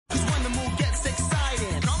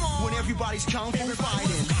Everybody's kung fu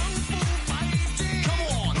fighting. Come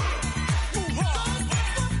on.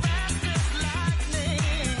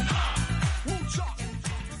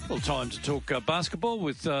 Well, time to talk basketball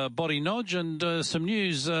with Body Nodge and some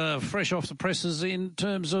news fresh off the presses in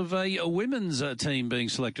terms of a women's team being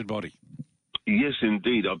selected, Body. Yes,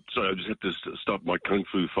 indeed. I'm sorry, I just had to stop my kung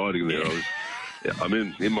fu fighting there. I'm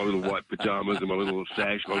in my little white pajamas and my little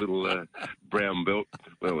sash, my little brown belt.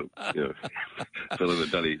 Well, fell in the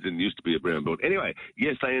duddy. It didn't used to be a brown belt. Anyway,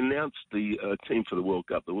 yes, they announced the team for the World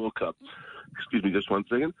Cup. The World Cup, excuse me just one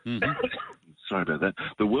second. Mm-hmm. Sorry about that.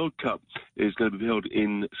 The World Cup is going to be held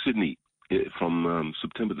in Sydney from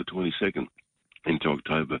September the 22nd into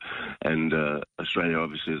October, and Australia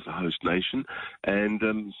obviously is the host nation, and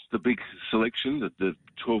the big selection that the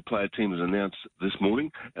 12-player team has announced this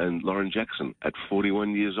morning, and Lauren Jackson at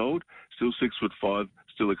 41 years old, still 6'5",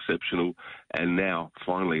 still exceptional, and now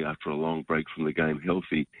finally after a long break from the game,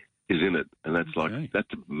 healthy, is in it, and that's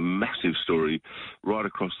that's a massive story right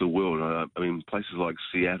across the world. I mean, places like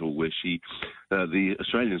Seattle, where the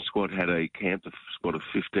Australian squad had a camp, the squad of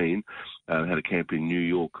 15, had a camp in New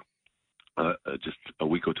York just a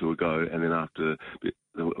week or two ago, and then after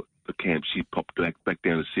the camp, she popped back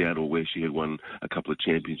down to Seattle, where she had won a couple of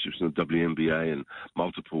championships in the WNBA and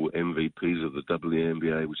multiple MVPs of the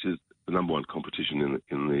WNBA, which is the number one competition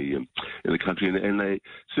in the country. And as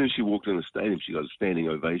soon as she walked in the stadium, she got a standing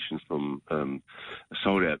ovation from a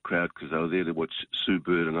sold-out crowd, because they were there to watch Sue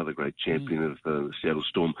Bird, another great champion of the Seattle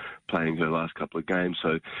Storm, playing her last couple of games.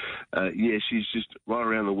 So, she's just right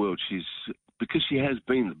around the world. Because she has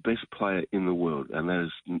been the best player in the world, and that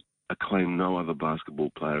is a claim no other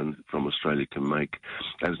basketball player from Australia can make.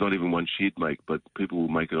 And it's not even one she'd make, but people will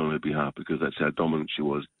make it on her behalf, because that's how dominant she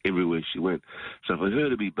was everywhere she went. So for her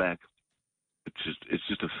to be back, it's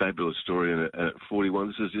just a fabulous story. And at 41,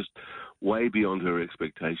 this is just way beyond her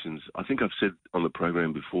expectations. I think I've said on the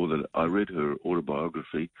program before that I read her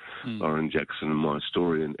autobiography, Lauren Jackson and My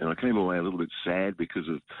Story, and I came away a little bit sad because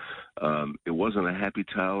of it wasn't a happy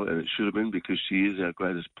tale, and it should have been, because she is our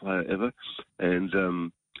greatest player ever.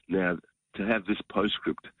 And now to have this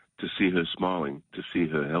postscript, to see her smiling, to see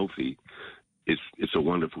her healthy, it's a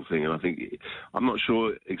wonderful thing. And I think, I'm not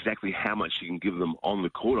sure exactly how much she can give them on the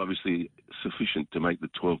court, obviously sufficient to make the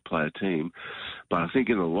 12-player team, but I think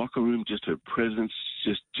in the locker room, just her presence,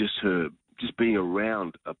 just being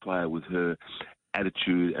around a player with her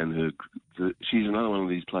attitude and she's another one of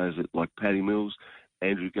these players that, like Patty Mills,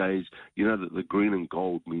 Andrew Gaze, that the green and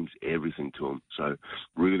gold means everything to them. So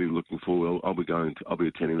really looking forward. I'll be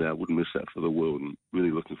attending that. I wouldn't miss that for the world, and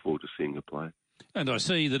really looking forward to seeing her play. And I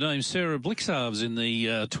see the name Sarah Blixarves in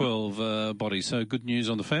the 12 body, so good news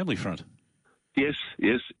on the family front. Yes,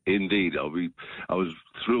 indeed. I was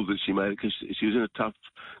thrilled that she made it, because she was in a tough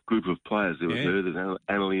group of players. There was her, there's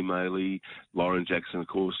Annalie Maley, Lauren Jackson, of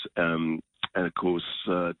course, and of course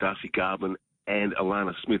Darcy Garvin and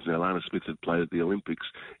Alana Smith. Now, Alana Smith had played at the Olympics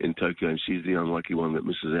in Tokyo, and she's the unlucky one that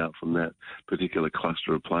misses out from that particular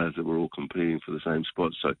cluster of players that were all competing for the same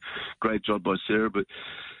spot. So great job by Sarah, but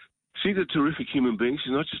she's a terrific human being.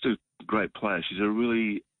 She's not just a great player. She's a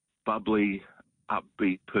really bubbly,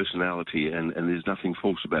 upbeat personality, and there's nothing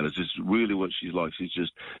false about it. It's just really what she's like. She's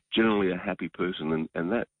just generally a happy person.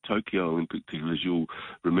 And that Tokyo Olympic team, as you'll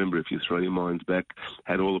remember if you throw your minds back,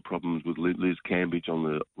 had all the problems with Liz Cambridge on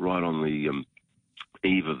the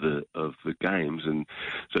eve of the games, and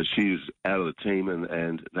so she was out of the team,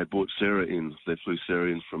 and they brought Sarah in. They flew Sarah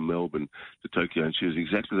in from Melbourne to Tokyo, and she was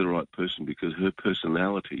exactly the right person, because her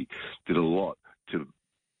personality did a lot to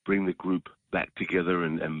bring the group back together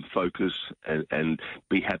and focus and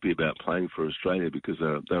be happy about playing for Australia, because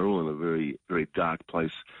they're all in a very, very dark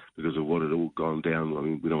place because of what had all gone down. I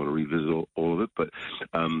mean, we don't want to revisit all of it, but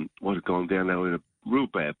what had gone down, they were in a real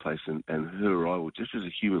bad place, and her arrival, just as a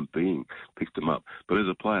human being, picked them up. But as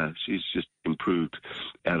a player, she's just improved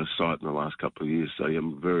out of sight in the last couple of years, so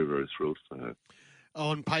I'm very, very thrilled for her.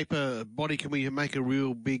 On paper, Body, can we make a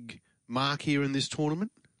real big mark here in this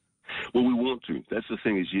tournament? Well, we want to. That's the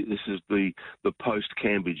thing. This is the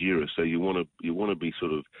post-Cambridge era, so you want to be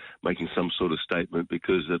sort of making some sort of statement,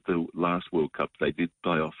 because at the last World Cup they did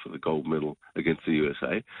play off for the gold medal against the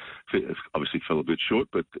USA. Obviously fell a bit short,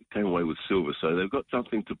 but came away with silver. So they've got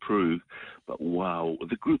something to prove. But wow,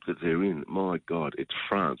 the group that they're in, my God, it's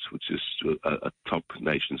France, which is a top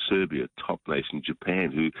nation, Serbia, top nation,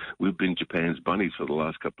 Japan, who we've been Japan's bunnies for the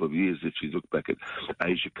last couple of years. If you look back at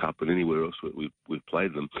Asia Cup and anywhere else where we've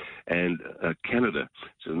played them. And Canada,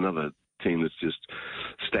 so another team that's just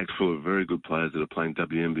stacked full of very good players that are playing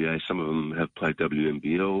WNBA. Some of them have played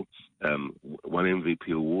WNBL, won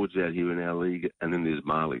MVP awards out here in our league, and then there's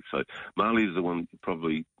Mali. So Mali is the one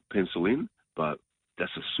probably pencil in, but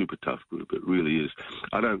that's a super tough group. It really is.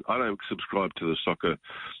 I don't subscribe to the soccer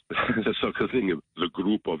thing of the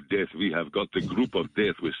group of death. We have got the group of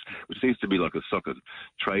death, which seems to be like a soccer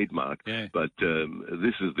trademark. Yeah. But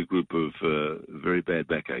this is the group of very bad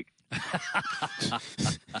backache.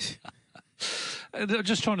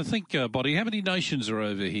 Just trying to think, Body, how many nations are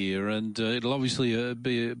over here? And it'll obviously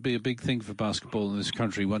be a big thing for basketball in this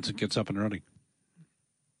country once it gets up and running.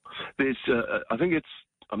 There's, I think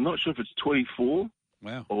I'm not sure if it's 24.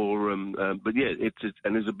 Wow. Or, but yeah, it's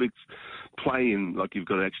and there's a big play in, like you've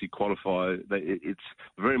got to actually qualify. It's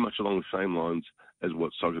very much along the same lines as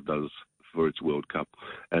what soccer does for its World Cup,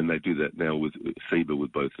 and they do that now with FIBA,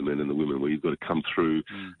 with both the men and the women, where you've got to come through.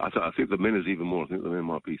 I think the men is even more. I think the men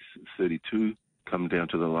might be 32. Come down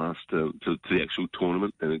to the last to the actual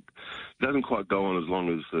tournament, and it doesn't quite go on as long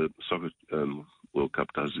as the soccer World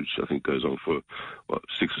Cup does, which I think goes on for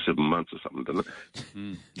 6 or 7 months or something, doesn't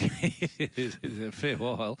it? It's a fair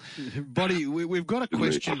while. Buddy, we've got a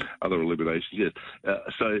question. Other eliminations, yes.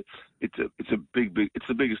 So it's the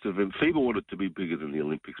biggest event. FIBA want it to be bigger than the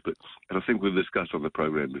Olympics, but and I think we've discussed on the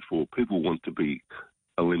program before. People want to be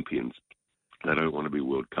Olympians. They don't want to be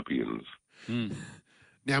World Cupians.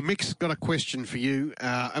 Now, Mick's got a question for you,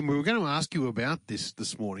 and we were going to ask you about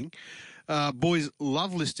this morning. Boys,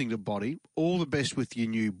 love listening to Body. All the best with your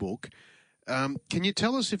new book. Can you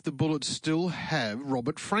tell us if the Bullets still have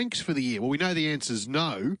Robert Franks for the year? Well, we know the answer's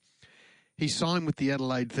no. He signed with the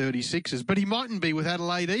Adelaide 36ers, but he mightn't be with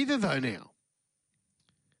Adelaide either, though, now.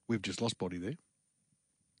 We've just lost Body there.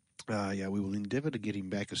 Yeah, we will endeavour to get him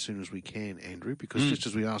back as soon as we can, Andrew, because just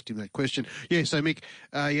as we asked him that question. Yeah, so Mick,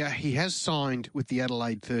 he has signed with the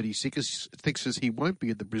Adelaide 36ers. He won't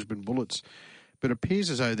be at the Brisbane Bullets, but it appears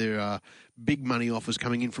as though there are big money offers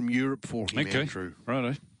coming in from Europe for him, Andrew.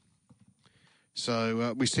 Righto.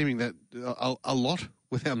 So we're seeing that a lot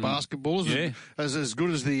with our basketballers. Yeah. As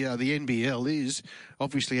good as the NBL is,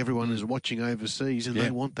 obviously everyone is watching overseas and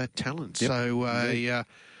they want that talent. Yep. So,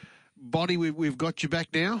 Body, we've got you back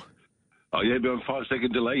now. Oh, yeah, but on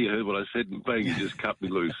 5-second delay, you heard what I said, and bang, you just cut me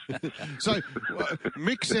loose. So,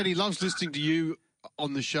 Mick said he loves listening to you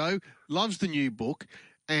on the show, loves the new book,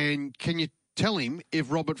 and can you tell him if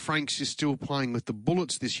Robert Franks is still playing with the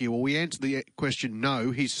Bullets this year? Well, we answered the question,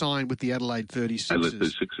 no. He's signed with the Adelaide 36ers. Adelaide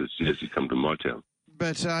 36ers, yes, he come to my town.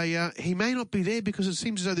 But he may not be there because it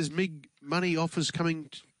seems as though there's big money offers coming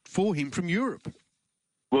for him from Europe.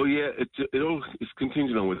 Well, yeah, it all is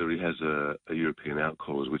contingent on whether he has a European out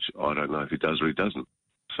clause, which I don't know if he does or he doesn't.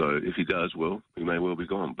 So if he does, well, he may well be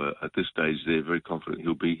gone. But at this stage, they're very confident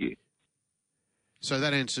he'll be here. So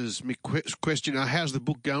that answers Mick's question. How's the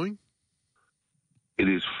book going? It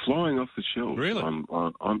is flying off the shelves. Really?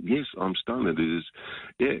 Yes, I'm stunned. It is.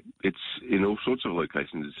 Yeah, it's in all sorts of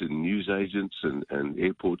locations. It's in newsagents and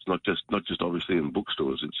airports, not just obviously in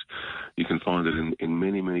bookstores. You can find it in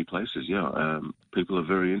many places. Yeah, people are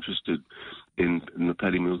very interested in the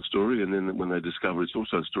Paddy Mills story, and then when they discover it's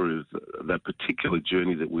also a story of that particular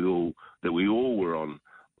journey that we all were on.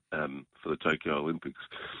 For the Tokyo Olympics,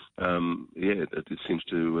 it seems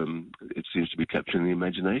to be capturing the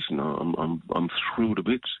imagination. I'm thrilled a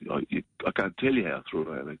bit. I can't tell you how thrilled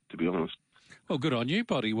I am, to be honest. Well, good on you,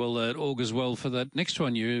 Buddy. Well, it augurs well for that next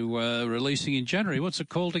one you releasing in January. What's it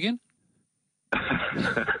called again?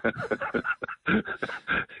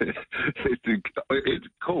 It's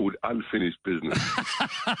called Unfinished Business.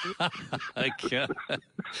 Okay.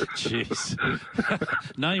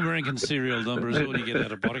 Jeez. Name, rank, and serial number is all you get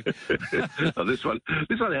out of Body. Oh, this one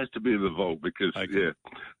has to be in the vault because it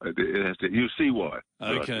has to. You see why?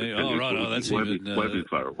 Okay. All right. Oh, that's won't even be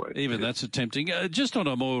far away. Even that's tempting. Just on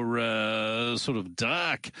a more sort of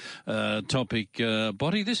dark topic,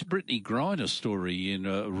 Body. This Brittany Griner story in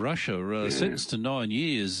Russia, sentenced to 9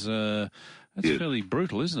 years. That's fairly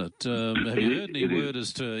brutal, isn't it? Have you heard any word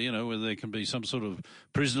as to, whether there can be some sort of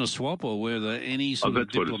prisoner swap or whether any sort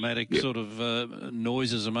of diplomatic sort of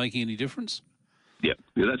noises are making any difference? Yeah,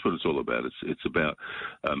 that's what it's all about. It's about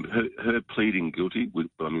her pleading guilty.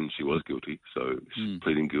 She was guilty, so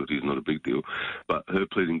pleading guilty is not a big deal. But her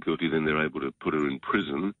pleading guilty, then they're able to put her in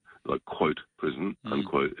prison, like quote prison,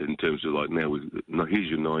 unquote, in terms of like now here's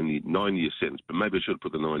your 9-year sentence. But maybe I should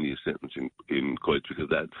put the 9-year sentence in quotes because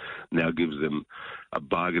that now gives them a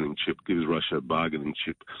bargaining chip, gives Russia a bargaining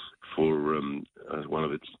chip for one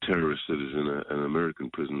of its terrorists that is in an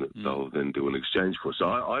American prison that they'll then do an exchange for. So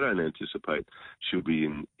I don't anticipate she'll be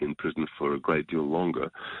in prison for a great deal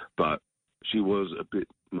longer, but she was a bit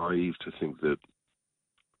naive to think that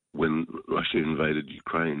when Russia invaded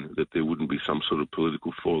Ukraine, that there wouldn't be some sort of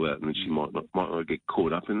political fallout, and that she might not get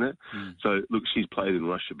caught up in that. So, look, she's played in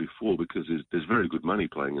Russia before because there's very good money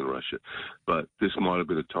playing in Russia, but this might have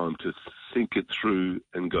been a time to think it through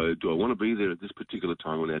and go, do I want to be there at this particular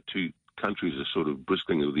time when our two countries are sort of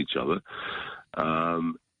bristling with each other,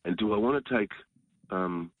 and do I want to take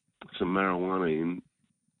some marijuana in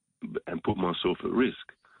and put myself at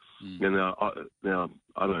risk? Now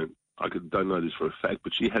I don't know this for a fact,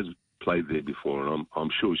 but she has played there before, and I'm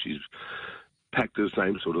sure she's packed the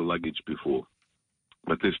same sort of luggage before.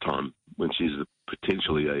 But this time, when she's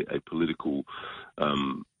potentially a political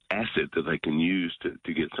asset that they can use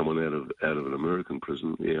to get someone out of an American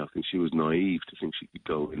prison, I think she was naive to think she could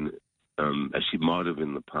go in, as she might have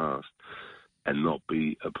in the past, and not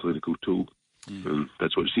be a political tool.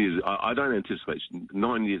 That's what she is. I don't anticipate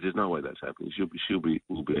 9 years. There's no way that's happening.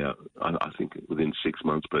 Will be out. I think within 6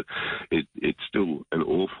 months. But it's still an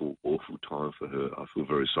awful time for her. I feel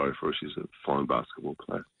very sorry for her. She's a fine basketball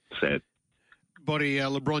player. Sad. Buddy,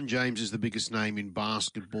 LeBron James is the biggest name in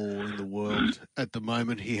basketball in the world at the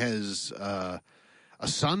moment. He has a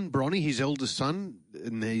son, Bronny, his eldest son,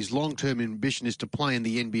 and his long-term ambition is to play in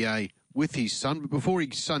the NBA with his son. But before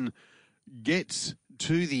his son gets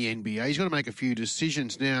to the NBA, he's got to make a few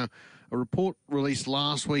decisions. Now, a report released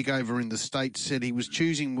last week over in the States said he was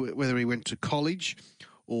choosing whether he went to college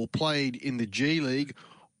or played in the G League,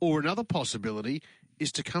 or another possibility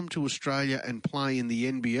is to come to Australia and play in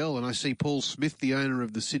the NBL. And I see Paul Smith, the owner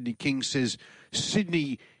of the Sydney Kings, says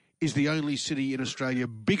Sydney is the only city in Australia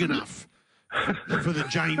big enough for the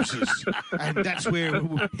Jameses, and that's where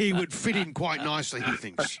he would fit in quite nicely, he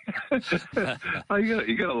thinks.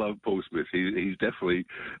 You got to love Paul Smith. He's definitely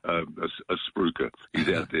a spruiker. He's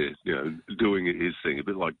out there, doing his thing, a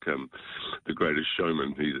bit like the Greatest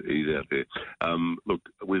Showman. He's out there. Look,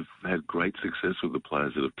 we've had great success with the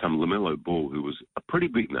players that have come. LaMelo Ball, who was a pretty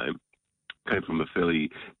big name, came from a fairly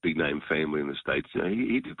big-name family in the States.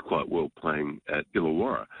 He did quite well playing at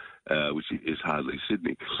Illawarra, which is hardly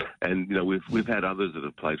Sydney. And, we've had others that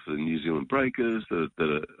have played for the New Zealand Breakers,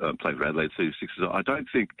 that played for Adelaide 36ers. I don't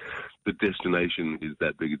think the destination is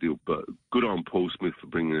that big a deal, but good on Paul Smith for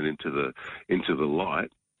bringing it into the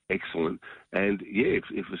light. Excellent. And,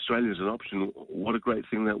 if Australia is an option, what a great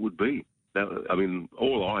thing that would be.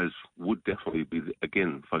 All eyes would definitely be,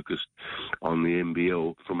 again, focused on the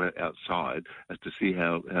NBL from outside as to see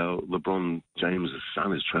how LeBron James'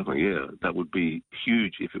 son is travelling. Yeah, that would be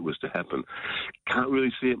huge if it was to happen. Can't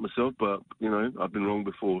really see it myself, but, I've been wrong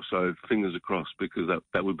before, so fingers crossed, because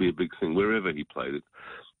that would be a big thing wherever he played it.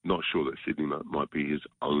 Not sure that Sydney might be his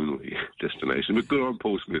only destination, but good on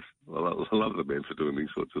Paul Smith. I love the man for doing these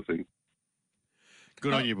sorts of things.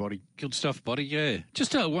 Good on you, Buddy. Good stuff, Buddy, yeah.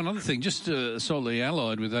 Just one other thing, just solely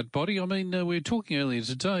allied with that, Buddy. We were talking earlier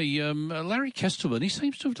today, Larry Kestelman, he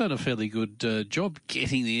seems to have done a fairly good job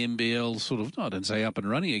getting the NBL sort of, I don't say up and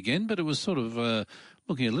running again, but it was sort of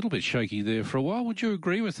looking a little bit shaky there for a while. Would you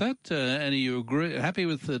agree with that? And are you happy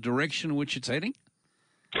with the direction in which it's heading?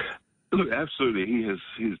 Look, absolutely.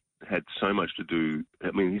 He's had so much to do.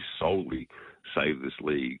 He's solely saved this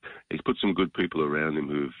league. He's put some good people around him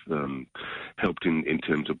who've helped in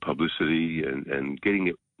terms of publicity and getting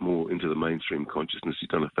it more into the mainstream consciousness. He's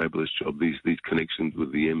done a fabulous job. These connections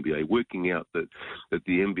with the NBA, working out that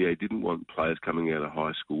the NBA didn't want players coming out of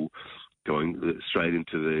high school going straight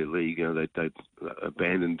into their league. They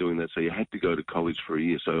abandoned doing that, so you had to go to college for a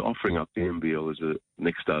year. So offering up the NBL as a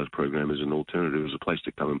Next Stars program as an alternative, as a place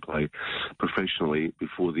to come and play professionally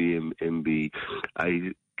before the NBA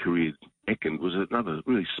career was another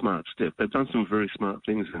really smart step. They've done some very smart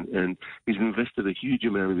things, and he's invested a huge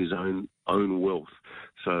amount of his own wealth.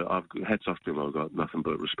 So hats off to him. I've got nothing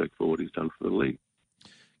but respect for what he's done for the league.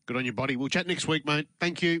 Good on you, Buddy. We'll chat next week, mate.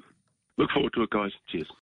 Thank you. Look forward to it, guys. Cheers.